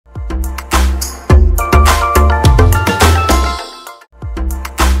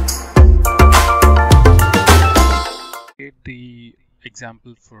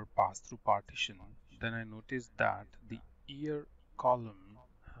example for pass-through partition, then I noticed that the year column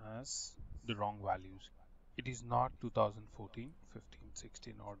has the wrong values. It is not 2014, 15,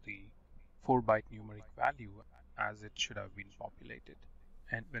 16 or the 4-byte numeric value as it should have been populated.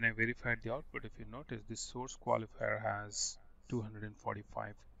 And when I verified the output, if you notice, this source qualifier has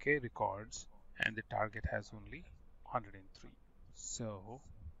 245k records and the target has only 103. So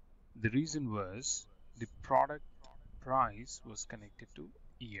the reason was the product price was connected to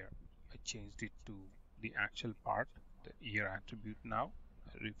year. I changed it to the actual part, the year attribute now.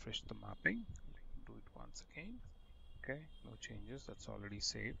 I refresh the mapping, do it once again. Okay, no changes, that's already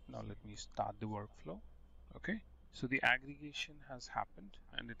saved. Now let me start the workflow. Okay, so the aggregation has happened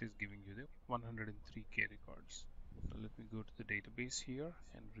and it is giving you the 103k records. Now let me go to the database here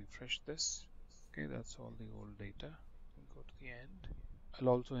and refresh this. Okay, that's all the old data. Go to the end. I'll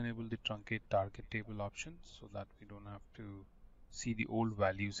also enable the truncate target table option so that we don't have to see the old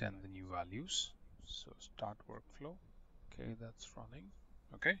values and the new values. So start workflow. Okay, that's running.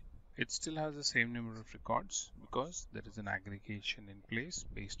 Okay, it still has the same number of records because there is an aggregation in place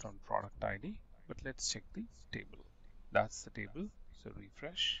based on product ID. But let's check the table. That's the table. So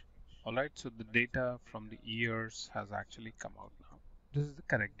refresh. Alright, so the data from the years has actually come out now. This is the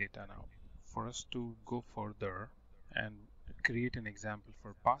correct data now. For us to go further and create an example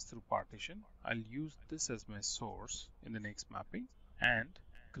for pass-through partition, I'll use this as my source in the next mapping and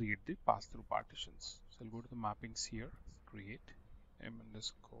create the pass-through partitions. So I'll go to the mappings here, create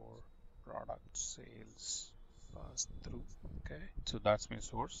m_product sales pass-through. Okay, so that's my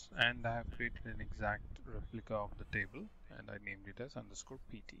source and I have created an exact replica of the table and I named it as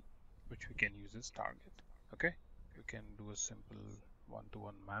 _pt, which we can use as target. Okay, we can do a simple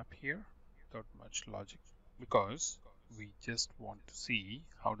one-to-one map here without much logic because we just want to see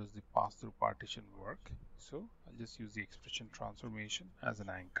how does the pass-through partition work. So I'll just use the expression transformation as an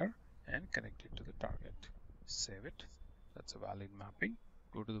anchor and connect it to the target. Save it. That's a valid mapping.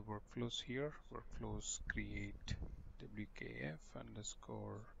 Go to the workflows here. Workflows, create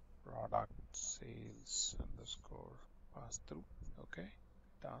wkf_product sales _pass-through. Okay.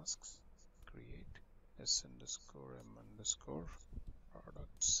 Tasks, create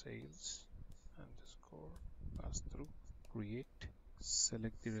s_m_product sales _pass-through. Create,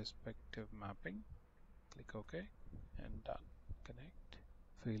 select the respective mapping, click OK and done. Connect,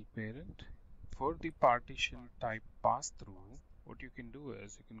 fail parent. For the partition type pass-through, what you can do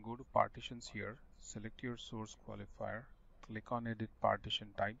is you can go to partitions here, select your source qualifier, click on edit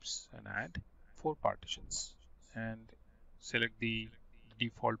partition types and add 4 partitions and select the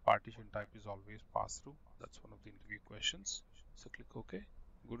default partition type is always pass-through. That's one of the interview questions. So click OK.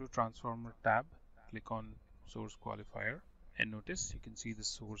 Go to transformer tab, click on source qualifier and notice you can see the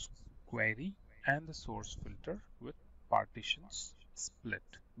source query and the source filter with partitions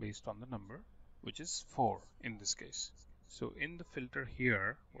split based on the number, which is 4 in this case. So in the filter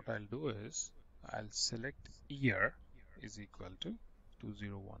here, what I'll do is I'll select year is equal to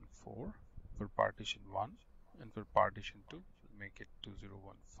 2014 for partition 1 and for partition 2 we'll make it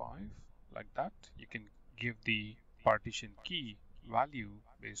 2015. Like that, you can give the partition key value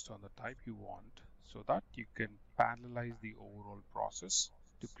based on the type you want so that you can parallelize the overall process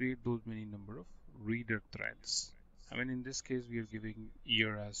to create those many number of reader threads. I mean, in this case we are giving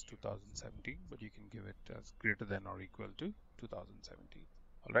year as 2017, but you can give it as greater than or equal to 2017.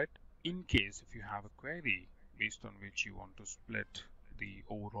 Alright, in case if you have a query based on which you want to split the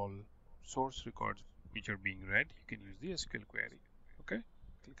overall source records which are being read, you can use the SQL query. Okay,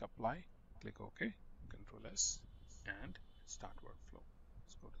 click apply, click OK, Control S and start workflow.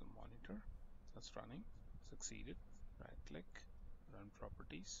 Let's go to the monitor. That's running. Succeeded. Right click, run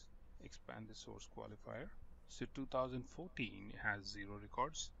properties, expand the source qualifier. So 2014 has 0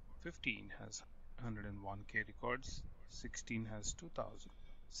 records, 15 has 101k records, 16 has 2000,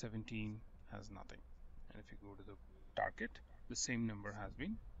 17 has nothing. And if you go to the target, the same number has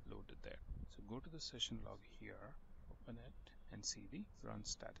been loaded there. So go to the session log here, open it and see the run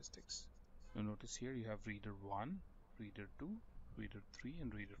statistics. Now notice here you have reader 1, reader 2, reader 3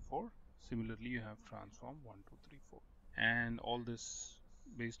 and reader 4. Similarly you have transform 1, 2, 3, 4. And all this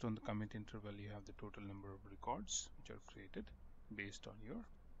based on the commit interval, you have the total number of records which are created based on your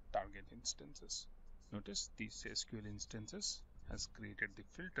target instances. Notice these SQL instances has created the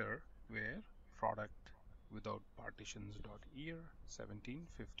filter where product without partitions.year 17,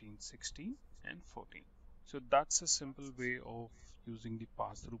 15, 16 and 14. So that's a simple way of using the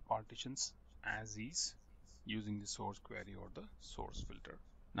pass-through partitions as is using the source query or the source filter.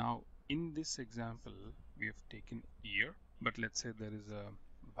 Now in this example we have taken year, but let's say there is a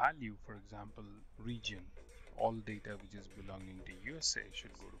value, for example region, all data which is belonging to USA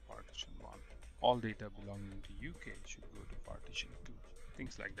should go to partition 1. All data belonging to UK should go to partition 2.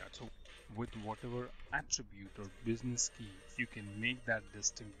 Things like that. So with whatever attribute or business key, you can make that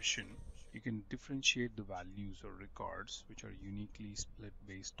distinction. You can differentiate the values or records which are uniquely split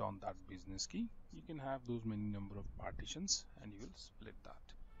based on that business key. You can have those many number of partitions and you will split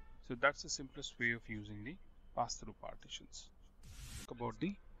that. So that's the simplest way of using the pass-through partitions. Talk about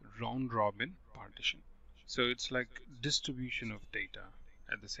the round robin partition. So it's like distribution of data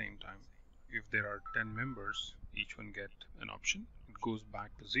at the same time. If there are 10 members, each one get an option. It goes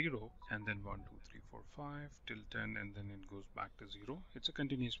back to 0 and then 1, 2, 3, 4, 5 till 10 and then it goes back to 0. It's a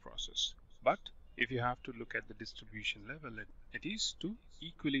continuous process. But if you have to look at the distribution level, it is to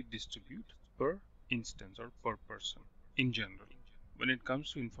equally distribute per instance or per person in general. When it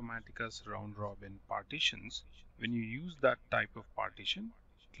comes to Informatica's round robin partitions, when you use that type of partition,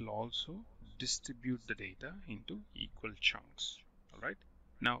 it will also distribute the data into equal chunks. All right.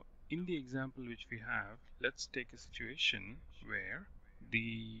 Now, in the example which we have, let's take a situation where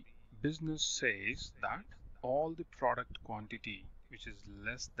the business says that all the product quantity which is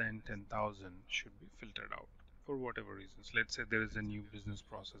less than 10,000 should be filtered out for whatever reasons. Let's say there is a new business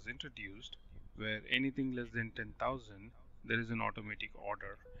process introduced where anything less than 10,000 there is an automatic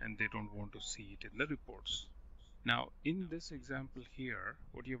order and they don't want to see it in the reports. Now, in this example here,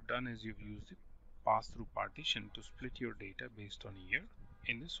 what you've done is you've used the pass-through partition to split your data based on year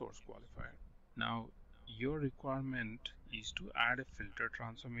in the source qualifier. Now, your requirement is to add a filter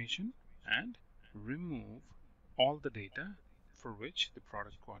transformation and remove all the data for which the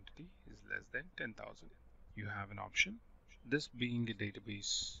product quantity is less than 10,000. You have an option. This being a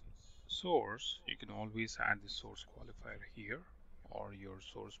database source, you can always add the source qualifier here or your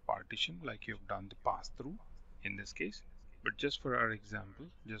source partition like you've done the pass-through in this case. But just for our example,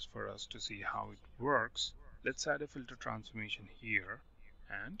 just for us to see how it works, let's add a filter transformation here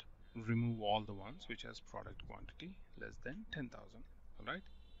and remove all the ones which has product quantity less than 10,000. All right.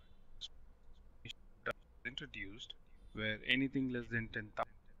 Introduced where anything less than 10,000.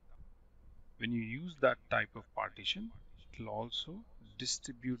 When you use that type of partition, it will also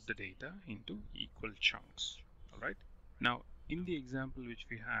distribute the data into equal chunks. All right. Now, in the example which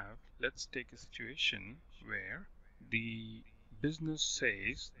we have, let's take a situation where the business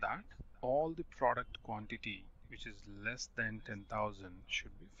says that all the product quantity which is less than 10,000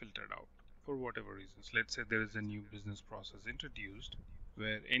 should be filtered out for whatever reasons. Let's say there is a new business process introduced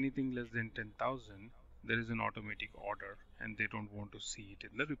where anything less than 10,000 there is an automatic order and they don't want to see it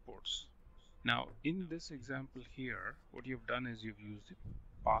in the reports. Now, in this example here, what you've done is you've used the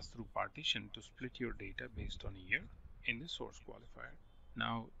pass-through partition to split your data based on year in the source qualifier.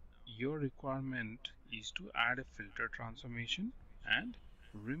 Now, your requirement is to add a filter transformation and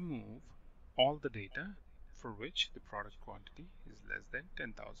remove all the data for which the product quantity is less than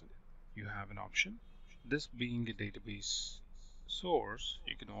 10,000. You have an option. This being a database source,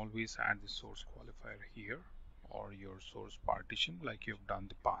 you can always add the source qualifier here or your source partition like you've done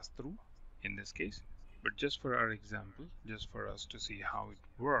the pass-through in this case. But just for our example, just for us to see how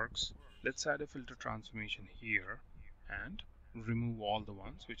it works, let's add a filter transformation here and remove all the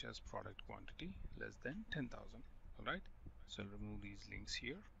ones which has product quantity less than 10,000. All right. So I'll remove these links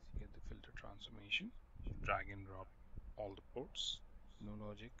here, get the filter transformation, drag and drop all the ports. No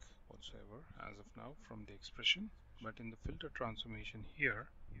logic whatsoever as of now from the expression, but in the filter transformation here,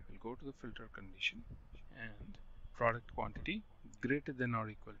 we'll go to the filter condition and product quantity greater than or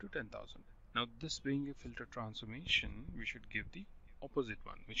equal to 10,000. Now, this being a filter transformation, we should give the opposite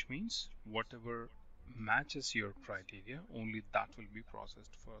one, which means whatever matches your criteria, only that will be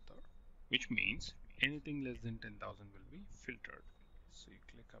processed further, which means anything less than 10,000 will be filtered. So you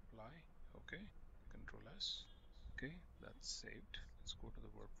click apply, okay, Control S, okay, that's saved. Let's go to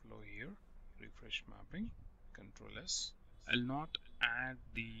the workflow here, refresh mapping, Control S. I'll not add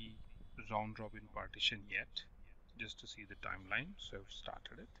the round robin partition yet, just to see the timeline. So I've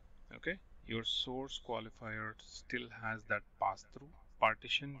started it. Okay, your source qualifier still has that pass-through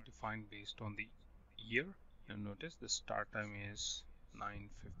partition defined based on the year. Now notice the start time is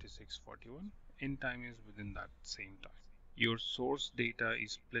 9:56:41. End time is within that same time. Your source data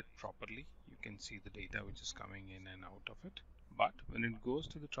is split properly. You can see the data which is coming in and out of it. But when it goes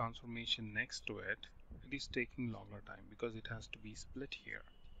to the transformation next to it, it is taking longer time because it has to be split here.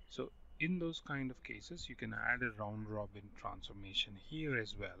 So in those kind of cases, you can add a round robin transformation here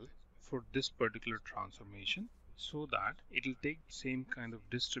as well for this particular transformation so that it will take the same kind of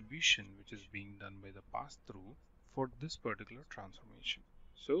distribution which is being done by the pass-through for this particular transformation.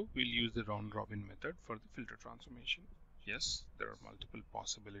 So we'll use the round robin method for the filter transformation. Yes, there are multiple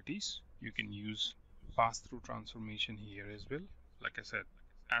possibilities. You can use pass-through transformation here as well. Like I said,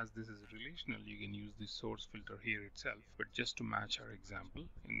 as this is relational, you can use the source filter here itself. But just to match our example,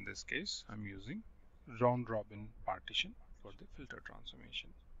 in this case, I'm using round robin partition for the filter transformation.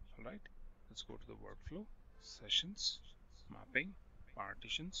 All right, let's go to the workflow, sessions, mapping,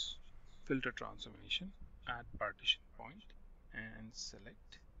 partitions, filter transformation, add partition point, and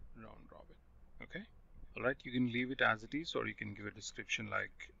select round robin. Okay. All right, you can leave it as it is, or you can give a description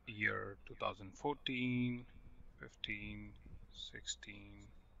like year 2014, 15, 16,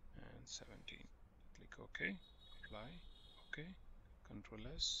 and 17. Click OK, apply, OK, Control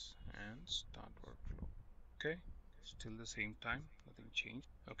S, and start workflow. Okay, still the same time, nothing changed.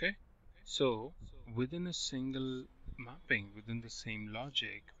 Okay, so within a single mapping, within the same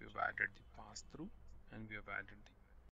logic, we've added the pass through and we have added the